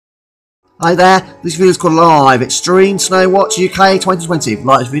Hi there, this video is called Live Extreme Snow Watch UK 2020. If you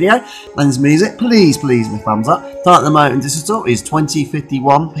like this video, and this music, please give me a thumbs up. Time at the moment digital is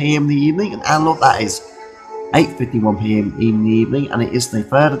 20:51 PM in the evening, and analog that is 8:51 PM in the evening, and it is the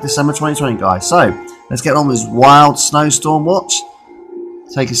 3rd of December 2020, guys. So let's get on with this wild snowstorm watch.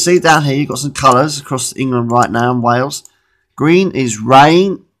 So you can see down here you've got some colours across England right now and Wales. Green is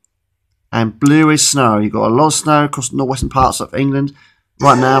rain and blue is snow. You've got a lot of snow across the northwestern parts of England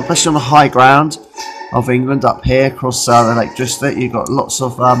right now, especially on the high ground of England up here across the Lake District. You've got lots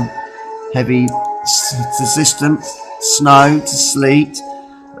of heavy resistant snow to sleet,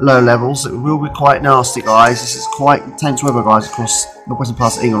 low levels. It will be quite nasty, guys. This is quite intense weather, guys, across the northwestern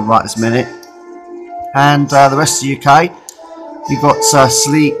parts of England right this minute. And the rest of the UK, you've got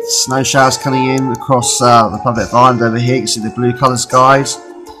sleet, snow showers coming in across the Republic of Ireland over here. You can see the blue colour skies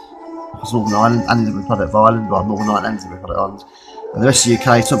across Northern Ireland and the Republic of Ireland, well, Northern Ireland and the Republic of Ireland. And the rest of the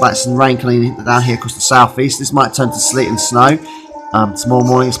UK, talk about some rain coming in down here across the southeast. This might turn to sleet and snow tomorrow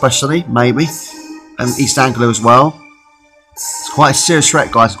morning, especially, maybe, and East Anglia as well. It's quite a serious threat,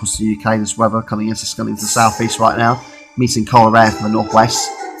 guys, across the UK. This weather coming in, it's coming into the southeast right now, meeting colder air from the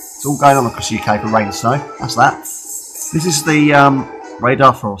northwest. It's all going on across the UK for rain and snow. That's that. This is the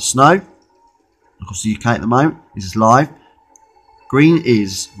radar for snow across the UK at the moment. This is live. Green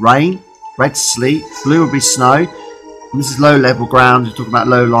is rain, red sleet, blue will be snow. And this is low level ground. You're talking about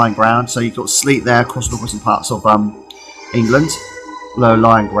low lying ground. So you've got sleet there across the northwestern parts of England, low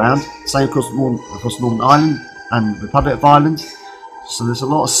lying ground. Same across Northern Ireland and Republic of Ireland. So there's a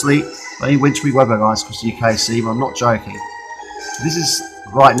lot of sleet, very wintry weather, guys, across the UK. See, I'm not joking. This is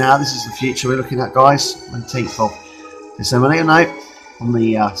right now. This is the future we're looking at, guys. 19th of December. Make a note from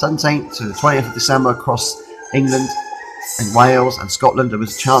the 17th to the 20th of December across England and Wales and Scotland, there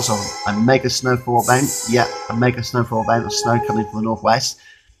was a chance of a mega snowfall event. Yeah, a mega snowfall event of snow coming from the northwest.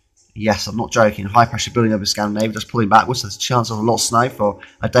 Yes, I'm not joking. High pressure building over Scandinavia, just pulling backwards. So there's a chance of a lot of snow for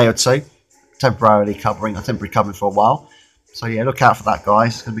a day or two, temporary covering for a while. So yeah, look out for that,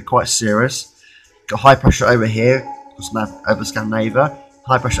 guys. It's going to be quite serious. Got high pressure over here, over Scandinavia.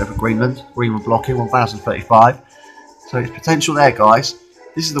 High pressure over Greenland. Greenland blocking 1035. So it's potential there, guys.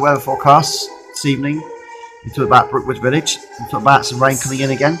 This is the weather forecast this evening. We talk about Brookwood Village. We talk about some rain coming in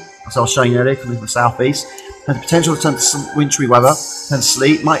again, as I was showing you earlier, coming from the southeast. And the potential to turn to some wintry weather, turn to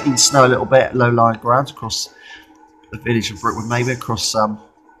sleet, might even snow a little bit, low-lying ground across the village of Brookwood, maybe across,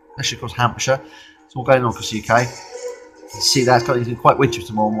 actually across Hampshire. It's all going on across the UK. You can see that it's going to be quite wintry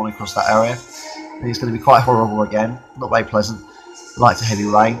tomorrow morning across that area. I think it's going to be quite horrible again, not very pleasant. Light to heavy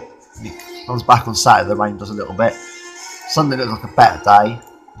rain. It comes back on Saturday, the rain does a little bit. Sunday looks like a better day.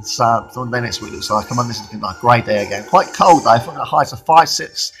 Monday next week looks like Monday's looking like a grey day again. Quite cold though. I think the highs are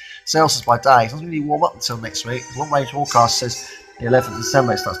 5-6 Celsius by day. It doesn't really warm up until next week. The long range forecast says the 11th of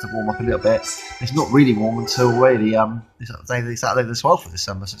December it starts to warm up a little bit. It's not really warm until really Saturday the 12th of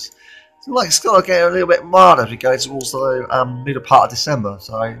December. So it's like it's got to get a little bit milder as we go towards the middle part of December.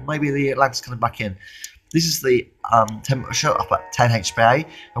 So maybe the Atlantic's coming back in. This is the temperature up at 10 HPA,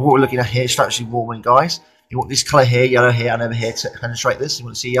 and what we're looking at here is actually warming, guys. You want this colour here, yellow here, and over here to penetrate this. You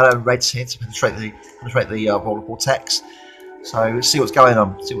want to see yellow and reds here to penetrate the polar vortex. So let's see what's going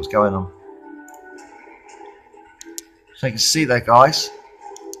on. So you can see there, guys,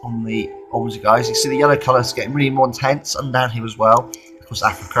 on the opposite, guys. You see the yellow colour is getting really more intense, and down here as well, across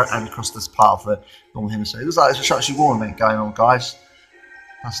Africa and across this part of the northern hemisphere. It looks like there's a actually warm event going on, guys.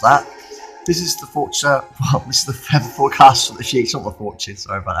 That's that. This is the future. Well, this is the weather forecast for the future. Not the fortune.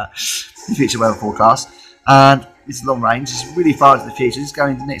 Sorry about that. The future weather forecast. And it's long range, it's really far into the future. It's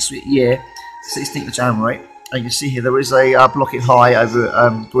going into next year, 16th of January. And you can see here there is a blocking high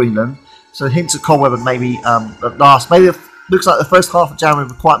over Greenland. So hints of cold weather maybe maybe it looks like the first half of January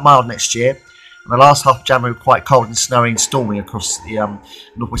will be quite mild next year. And the last half of January will be quite cold and snowy and stormy across the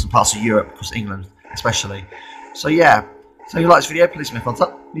northwestern parts of Europe, across England especially. So yeah, so if you like this video, please leave me a thumbs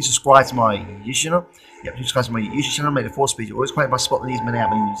up. Please subscribe to my YouTube channel. Yeah, please subscribe to my YouTube channel. May the force be always quite by spotting these many out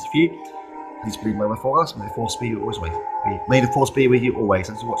many news for you. Please believe my forecast. May the force be always with you. May the force be with you always.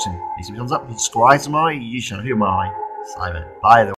 Thanks for watching. Please give me a thumbs up. Subscribe to my YouTube channel. Who am I? Simon. Bye.